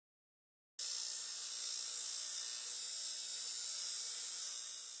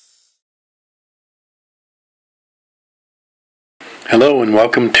Hello and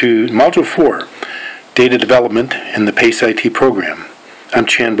welcome to Module 4, Data Development in the PACE IT program. I'm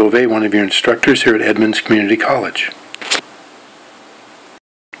Chan Beauvais, one of your instructors here at Edmonds Community College.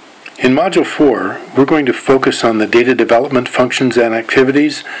 In Module 4, we're going to focus on the data development functions and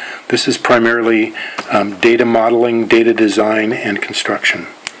activities. This is primarily data modeling, data design, and construction.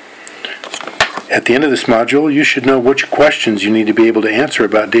 At the end of this module, you should know which questions you need to be able to answer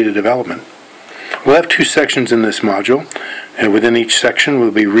about data development. We'll have two sections in this module, and within each section will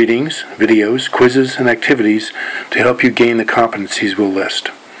be readings, videos, quizzes, and activities to help you gain the competencies we'll list.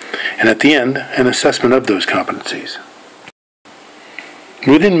 And at the end, an assessment of those competencies.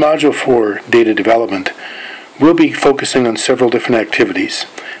 Within Module 4, Data Development, we'll be focusing on several different activities.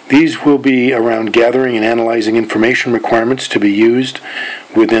 These will be around gathering and analyzing information requirements to be used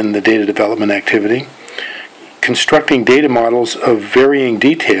within the data development activity, constructing data models of varying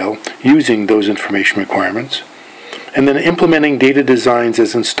detail using those information requirements, and then implementing data designs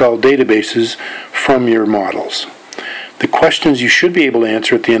as installed databases from your models. The questions you should be able to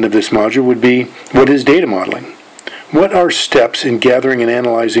answer at the end of this module would be, what is data modeling? What are steps in gathering and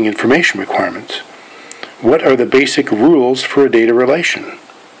analyzing information requirements? What are the basic rules for a data relation?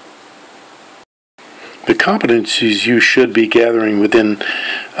 The competencies you should be gathering within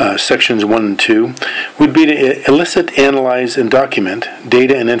sections 1 and 2 would be to elicit, analyze, and document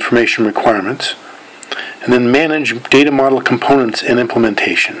data and information requirements, and then manage data model components and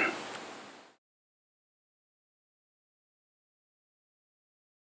implementation.